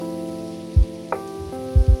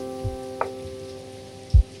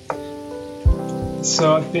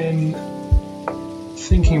So I've been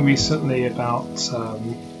thinking recently about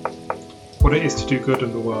what it is to do good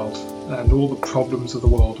in the world and all the problems of the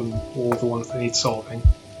world and all the ones that need solving.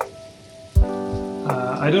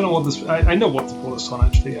 I don't know what this. I know what to call this one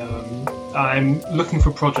actually. I'm looking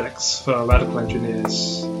for projects for radical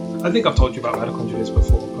engineers. I think I've told you about radical engineers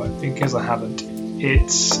before, but in case I haven't,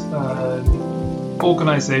 it's an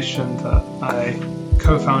organization that I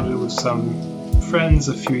co-founded with some friends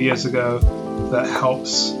a few years ago that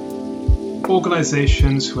helps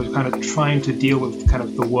organizations who are kind of trying to deal with kind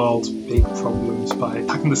of the world's big problems by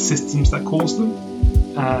attacking the systems that cause them.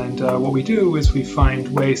 And what we do is we find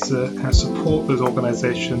ways to kind of support those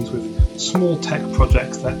organizations with small tech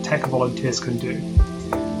projects that tech volunteers can do.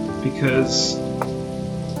 Because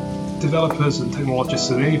developers and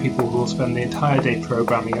technologists are the only people who will spend the entire day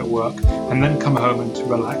programming at work and then come home and to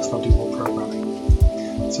relax and do more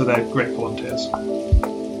programming. So they're great volunteers.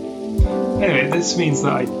 Anyway, this means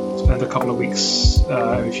that I spend a couple of weeks,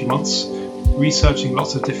 every few months, researching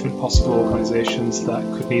lots of different possible organizations that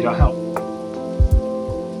could need our help.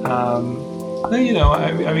 Then,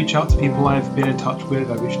 I reach out to people I've been in touch with.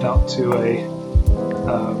 I reached out to a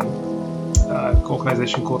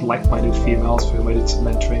organization called Like-Minded Females, for whom I did some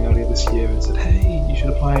mentoring earlier this year, and said, hey, you should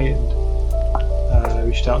apply. And I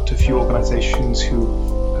reached out to a few organizations who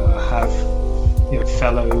have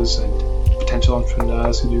fellows and potential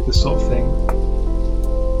entrepreneurs who do this sort of thing.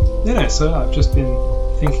 So I've just been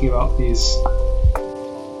thinking about these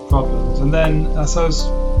problems. And then as I was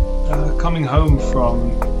coming home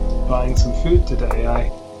from buying some food today,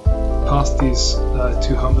 I passed these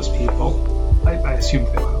two homeless people. I assumed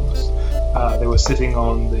they were homeless. They were sitting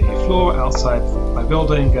on the floor outside my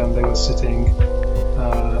building, and they were sitting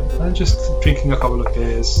and just drinking a couple of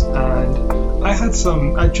beers. And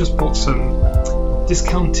I just bought some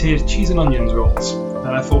discounted cheese and onions rolls.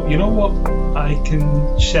 And I thought, you know what? I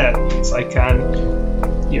can share these. I can,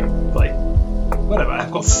 whatever.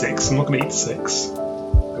 I've got 6. I'm not going to eat 6.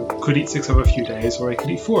 I could eat 6 over a few days, or I could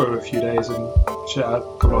eat 4 over a few days and share a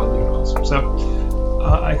couple of onion rolls. So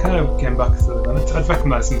I kind of came back to them, and I'd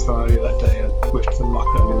recognised them from earlier that day. I wished them luck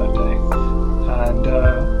earlier that day. And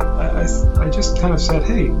I just kind of said,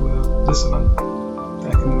 hey, well, listen,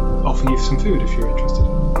 I can offer you some food if you're interested.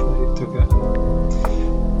 And they took it.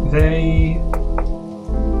 I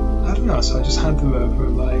don't know, so I just had them over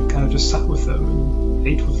and I kind of just sat with them and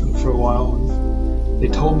ate with them for a while, and they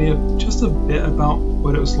told me just a bit about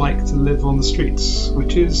what it was like to live on the streets,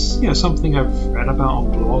 which is something I've read about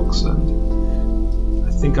on blogs, and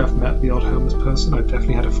I think I've met the odd homeless person. I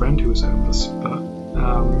definitely had a friend who was homeless, but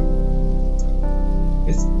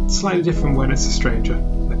it's slightly different when it's a stranger,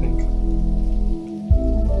 I think.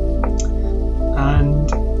 And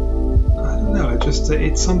no,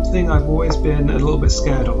 it's something I've always been a little bit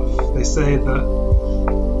scared of. They say that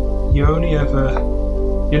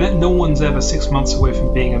no one's ever 6 months away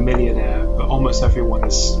from being a millionaire, but almost everyone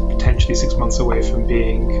is potentially 6 months away from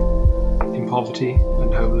being in poverty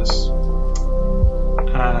and homeless.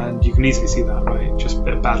 And you can easily see that, right? Just a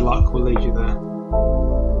bit of bad luck will lead you there.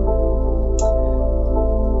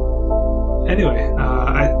 Anyway,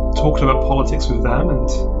 I talked about politics with them, and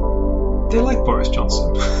they like Boris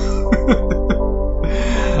Johnson.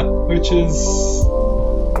 Which is...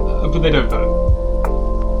 but they don't vote.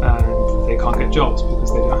 And they can't get jobs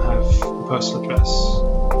because they don't have a postal address.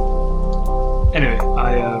 Anyway,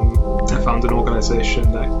 I found an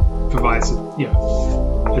organisation that provides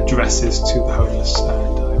addresses to the homeless,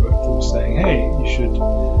 and I wrote them saying, hey, you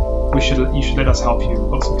should let us help you. We've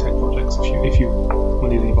got some tech projects if you will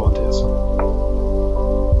need any volunteers.